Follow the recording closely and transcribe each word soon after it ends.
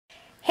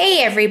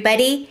Hey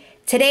everybody!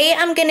 Today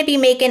I'm going to be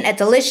making a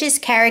delicious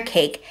carrot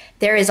cake.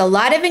 There is a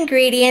lot of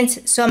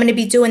ingredients, so I'm going to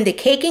be doing the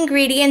cake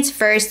ingredients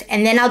first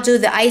and then I'll do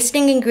the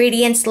icing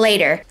ingredients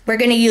later. We're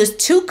going to use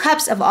 2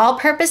 cups of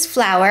all-purpose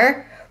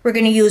flour. We're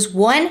going to use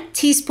 1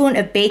 teaspoon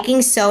of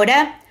baking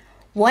soda,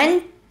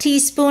 1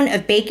 teaspoon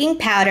of baking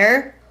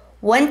powder,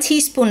 1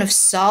 teaspoon of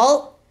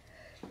salt,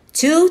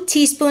 2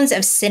 teaspoons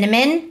of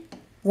cinnamon,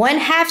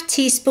 1/2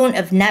 teaspoon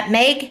of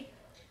nutmeg,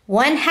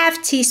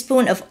 1/2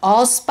 teaspoon of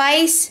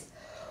allspice,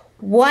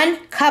 1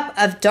 cup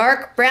of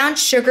dark brown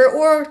sugar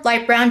or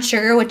light brown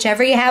sugar,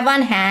 whichever you have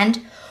on hand,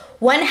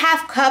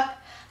 1/2 cup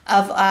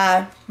of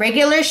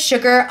regular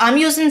sugar. I'm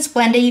using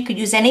Splenda. You could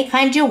use any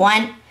kind you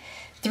want.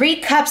 3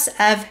 cups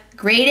of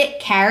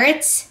grated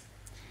carrots,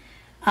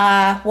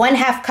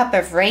 1/2 cup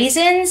of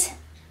raisins,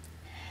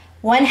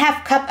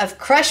 1/2 cup of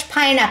crushed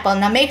pineapple.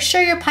 Now make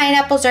sure your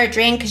pineapples are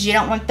drained because you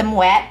don't want them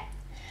wet.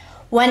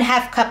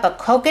 1/2 cup of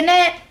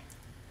coconut,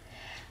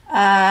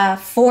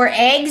 4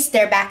 eggs,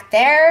 they're back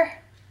there.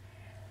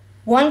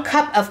 1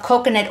 cup of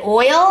coconut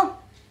oil,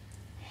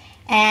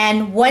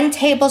 and 1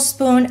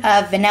 tablespoon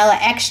of vanilla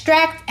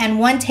extract and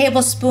 1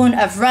 tablespoon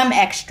of rum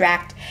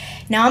extract.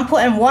 Now I'm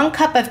putting 1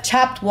 cup of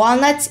chopped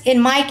walnuts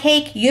in my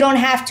cake. You don't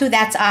have to,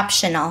 that's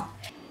optional.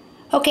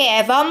 Okay, I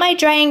have all my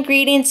dry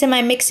ingredients in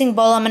my mixing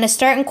bowl. I'm going to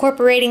start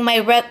incorporating my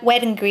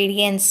wet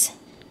ingredients.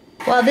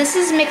 While this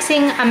is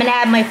mixing, I'm going to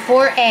add my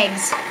 4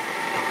 eggs.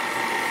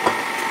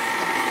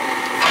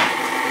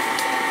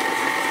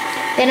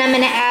 Then I'm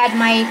going to add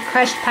my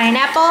crushed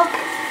pineapple.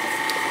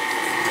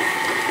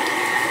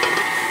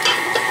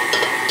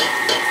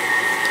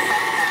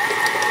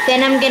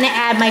 Then I'm going to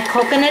add my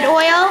coconut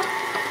oil.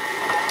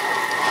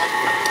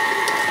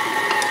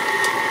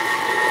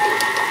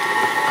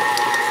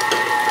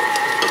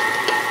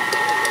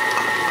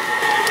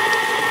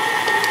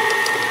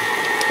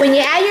 When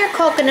you add your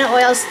coconut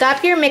oil,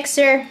 stop your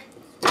mixer,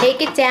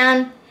 take it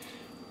down,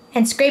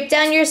 and scrape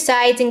down your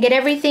sides and get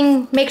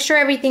everything, make sure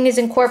everything is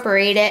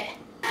incorporated.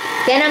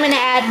 Then I'm going to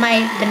add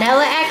my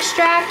vanilla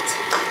extract,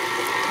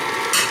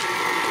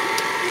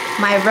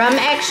 my rum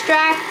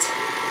extract.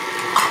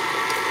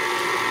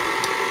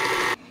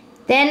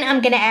 Then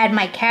I'm going to add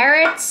my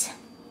carrots.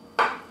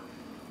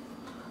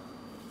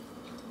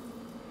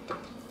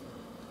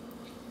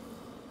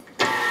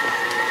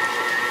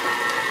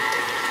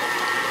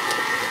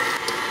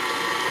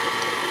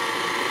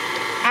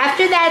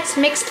 After that's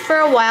mixed for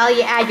a while,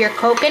 you add your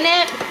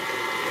coconut.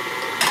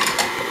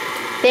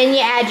 Then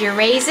you add your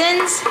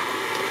raisins.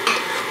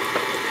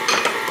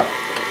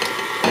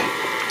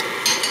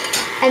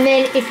 And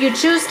then if you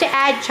choose to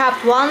add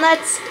chopped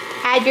walnuts,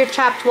 add your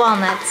chopped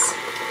walnuts.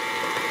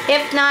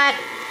 If not,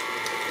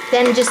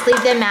 then just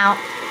leave them out.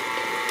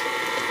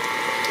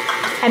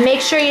 And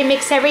make sure you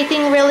mix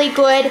everything really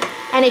good.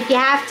 And if you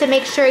have to,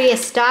 make sure you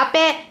stop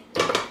it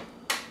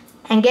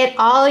and get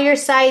all your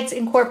sides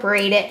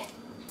incorporated.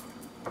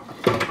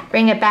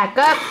 Bring it back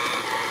up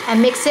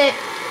and mix it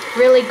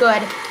really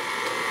good.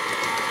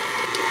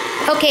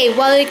 Okay,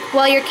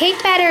 while your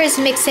cake batter is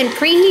mixing,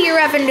 preheat your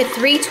oven to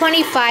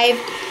 325.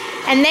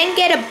 And then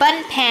get a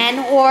bundt pan,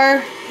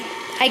 or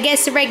I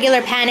guess a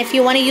regular pan if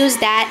you want to use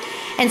that,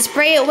 and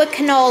spray it with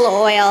canola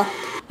oil.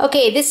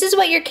 Okay, this is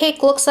what your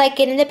cake looks like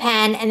in the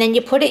pan, and then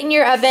you put it in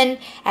your oven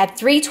at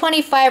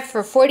 325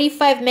 for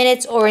 45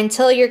 minutes or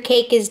until your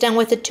cake is done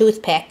with a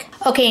toothpick.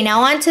 Okay, now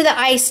on to the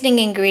icing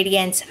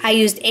ingredients. I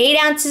used 8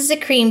 ounces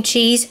of cream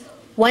cheese,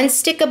 1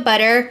 stick of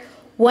butter,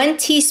 1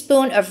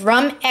 teaspoon of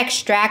rum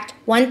extract,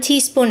 1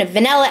 teaspoon of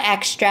vanilla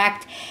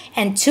extract,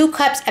 and 2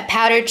 cups of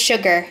powdered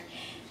sugar.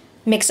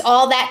 Mix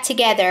all that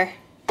together.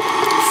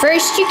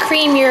 First you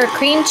cream your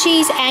cream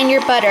cheese and your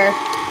butter.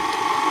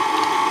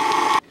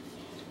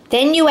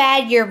 Then you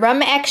add your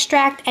rum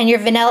extract and your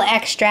vanilla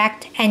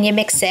extract and you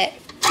mix it.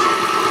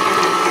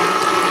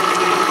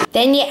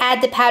 Then you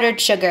add the powdered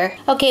sugar.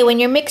 Okay, when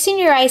you're mixing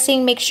your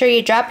icing, make sure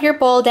you drop your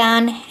bowl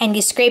down and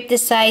you scrape the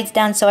sides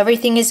down so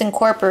everything is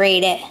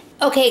incorporated.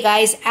 Okay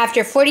guys,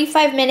 after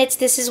 45 minutes,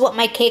 this is what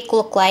my cake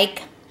looked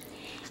like.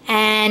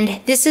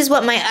 And this is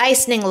what my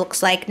icing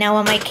looks like. Now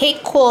when my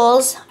cake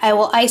cools, I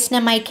will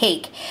icing my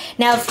cake.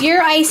 Now if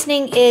your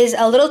icing is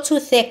a little too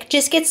thick,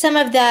 just get some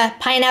of the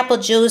pineapple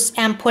juice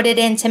and put it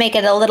in to make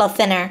it a little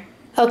thinner.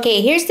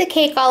 Okay, here's the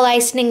cake all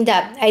icinged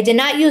up. I did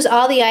not use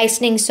all the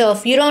icing, so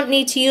if you don't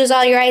need to use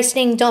all your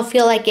icing, don't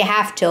feel like you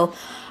have to.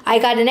 I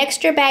got an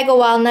extra bag of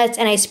walnuts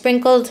and I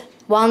sprinkled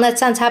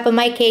walnuts on top of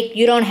my cake.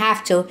 You don't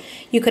have to.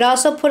 You could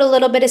also put a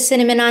little bit of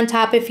cinnamon on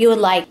top if you would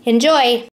like. Enjoy!